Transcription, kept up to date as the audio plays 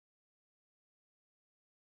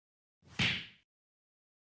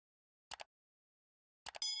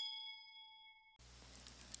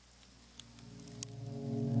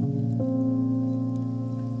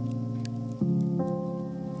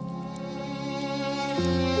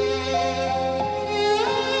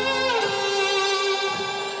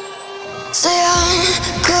Say I'm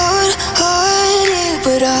good-hearted,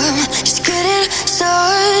 but I'm just getting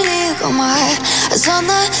started. Got my eyes on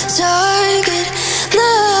the target. No,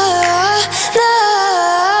 no.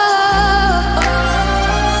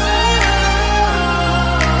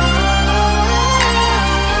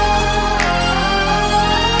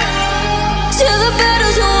 Till the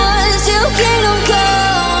battle's won, till kingdom come.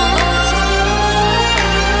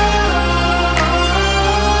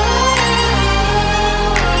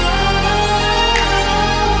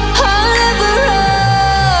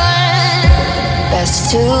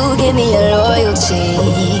 To give me your loyalty,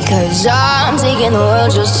 'cause I'm taking the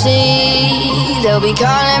world, you'll see. They'll be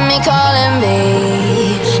calling me,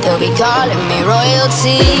 they'll be calling me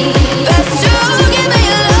royalty. Best to give me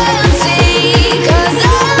your loyalty, 'cause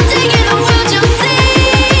I'm taking the world, you'll see.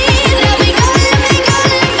 They'll be calling me,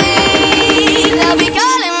 they'll be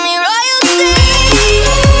calling me royalty.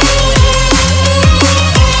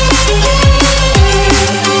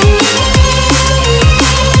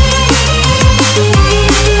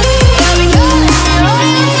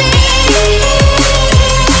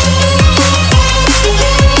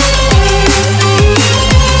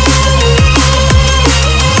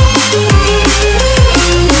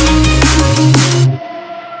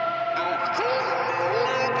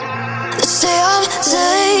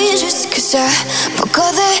 I broke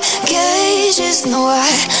all the cages, no, I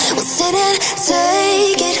won't sit and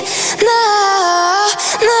take it. No,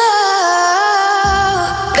 no.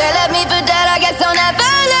 They left me for dead, I guess I'll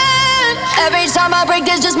never learn. Every time I break,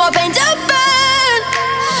 there's just more pain to burn.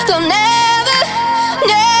 They'll never,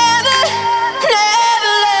 never,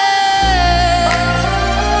 never learn.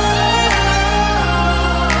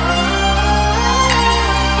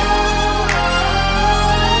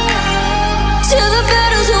 Till the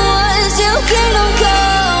battle's won, till kingdom come.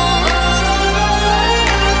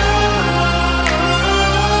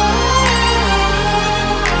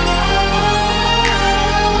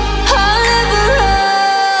 I'll never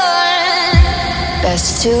run. Best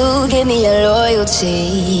to give me your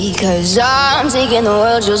loyalty, 'cause I'm taking the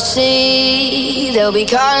world, you'll see. They'll be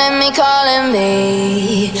calling me,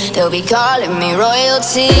 they'll be calling me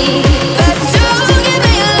royalty. Best to give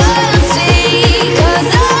me your loyalty, 'cause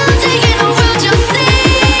I'm taking the world, you'll see.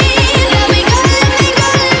 They'll be calling me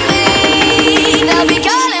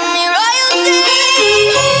royalty.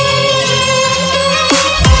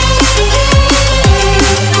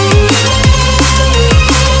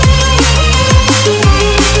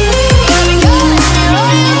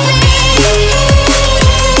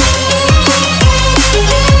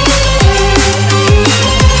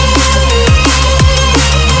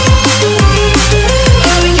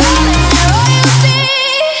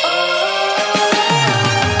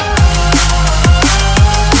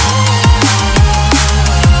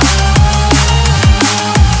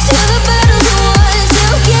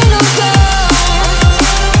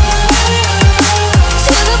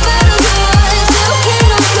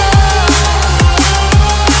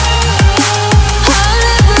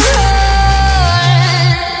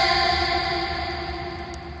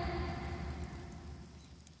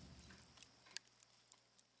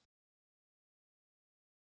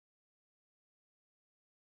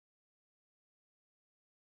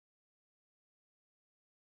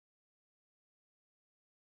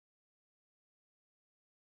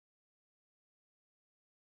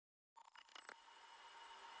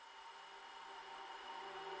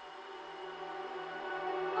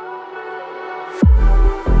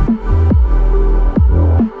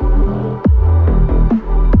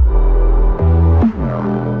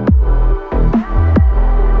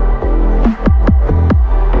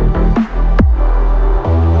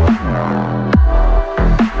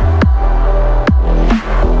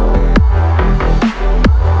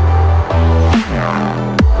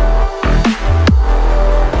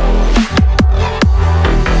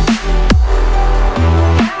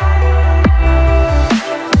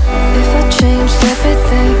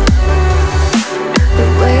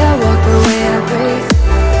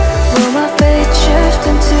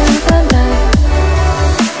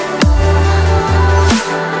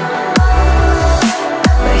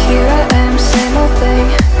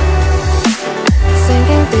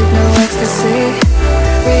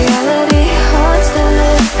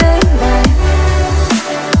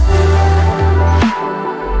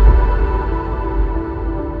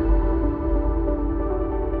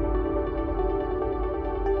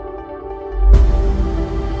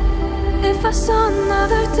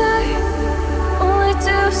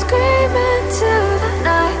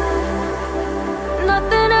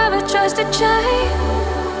 tries to change,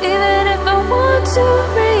 even if I want to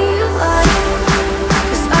realize,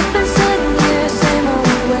 'cause I've been sitting here, same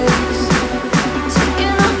old ways,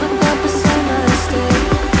 taking off without the same mistake.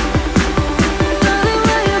 Darling,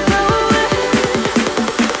 will you go away?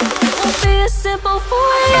 Won't be as simple for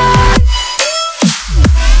you.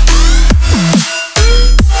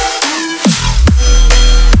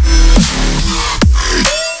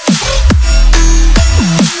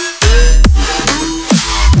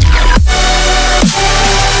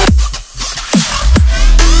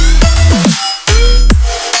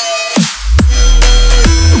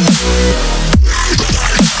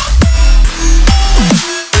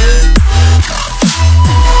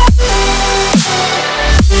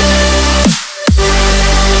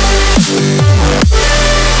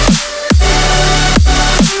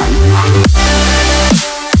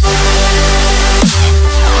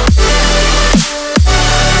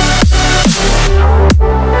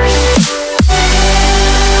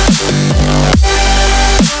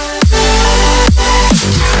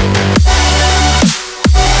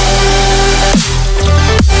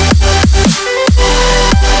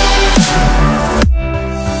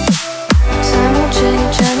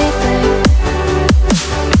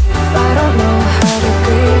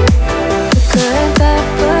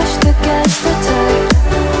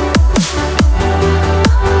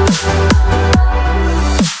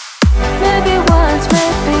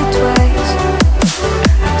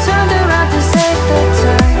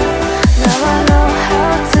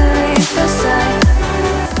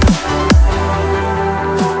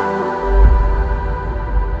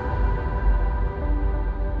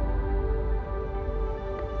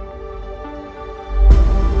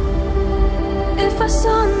 If I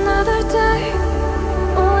saw another day,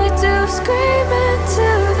 only to scream into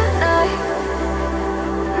the night.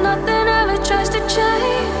 Nothing ever tries to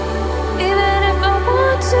change, even if I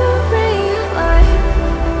want to realign.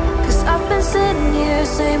 'Cause I've been sitting here,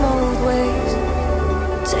 same old ways,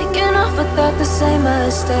 taking off without the same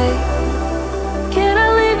mistake. Can I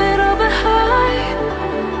leave it all behind?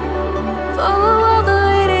 Follow all the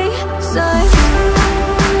leading signs.